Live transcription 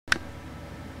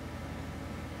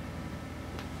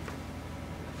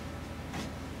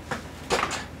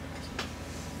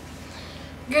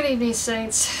Good evening,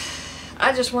 saints.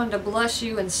 I just wanted to bless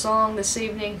you in song this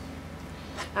evening.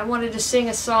 I wanted to sing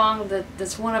a song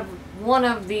that's one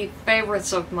of the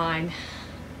favorites of mine.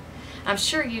 I'm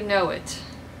sure you know it.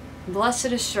 Blessed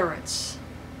Assurance.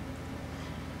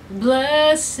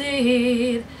 Blessed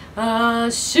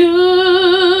assurance,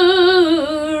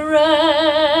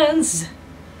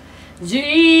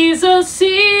 Jesus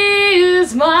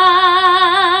is mine.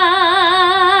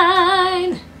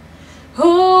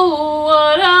 Oh,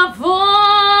 what a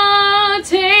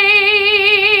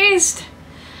foretaste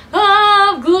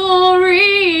of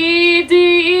glory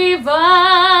divine,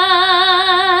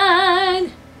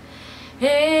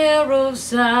 heir of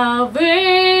salvation,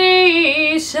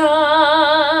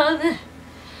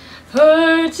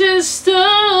 purchased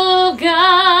of God,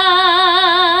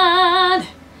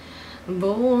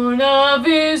 born of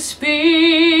His Spirit,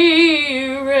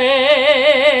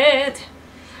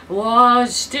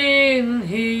 washed in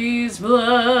His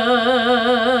blood.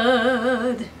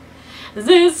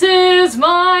 This is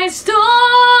my story.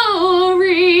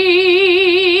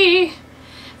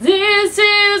 This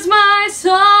is my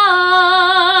song,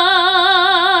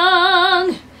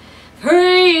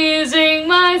 praising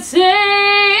my Savior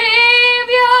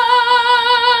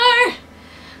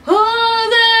all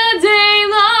the day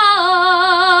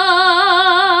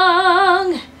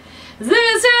long.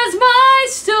 This is my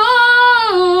story.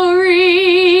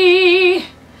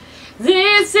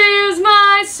 This is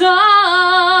my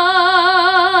song,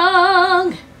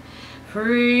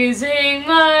 praising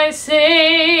my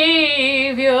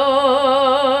Savior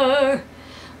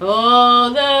all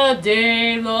the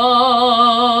day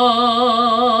long.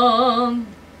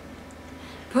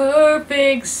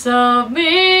 Perfect submission,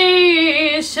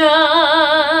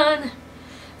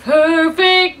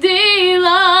 perfect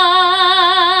delight,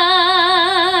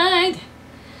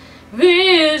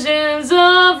 visions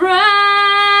of rapture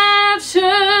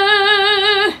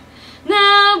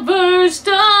now burst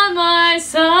on my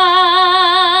sight.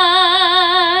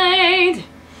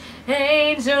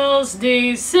 Angels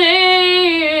descending,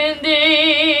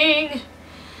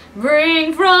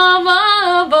 bring from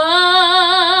above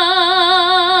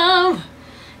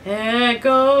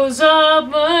echoes of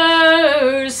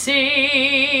mercy,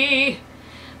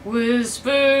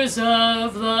 whispers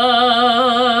of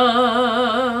love.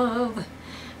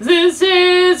 This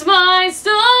is my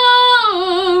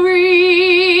story.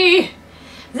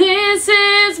 This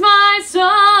is my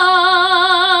song,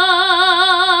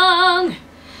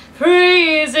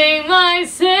 praising my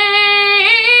Savior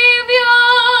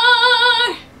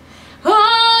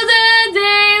all the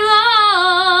day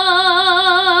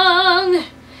long.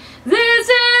 This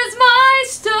is my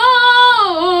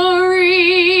story.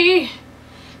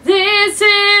 This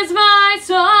is my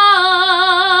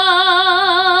song,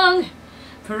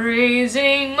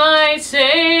 praising my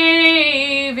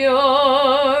Savior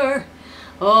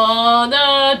all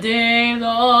the day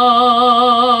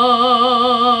long.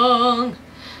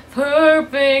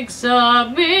 Perfect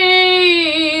submission,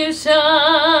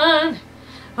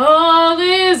 all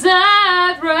is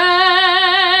at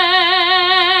rest.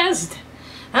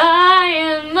 I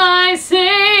and my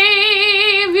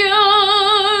Savior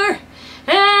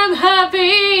am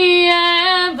happy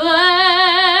and blessed,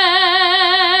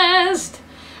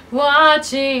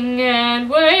 watching and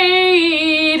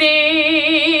waiting,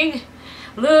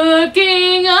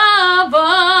 looking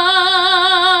above,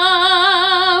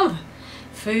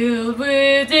 filled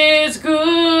with His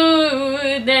goodness,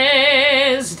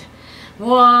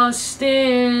 washed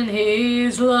in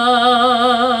His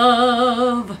love.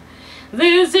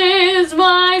 This is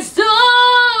my story.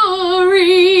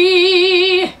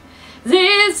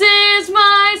 This is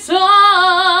my song,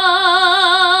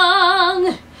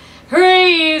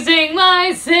 praising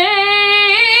my Savior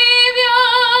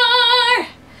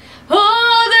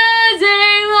all the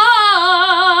day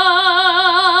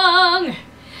long.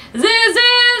 This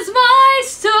is my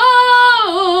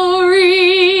story.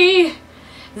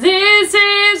 This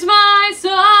is my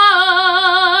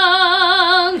song,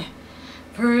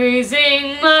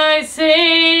 praising my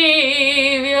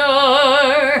Savior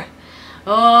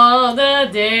all the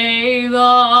day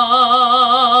long.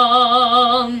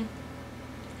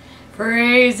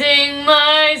 Praising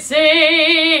my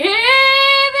Savior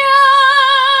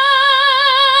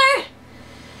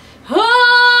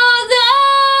all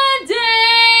the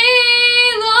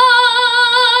day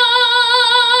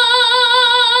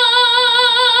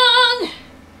long.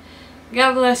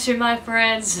 God bless you, my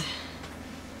friends.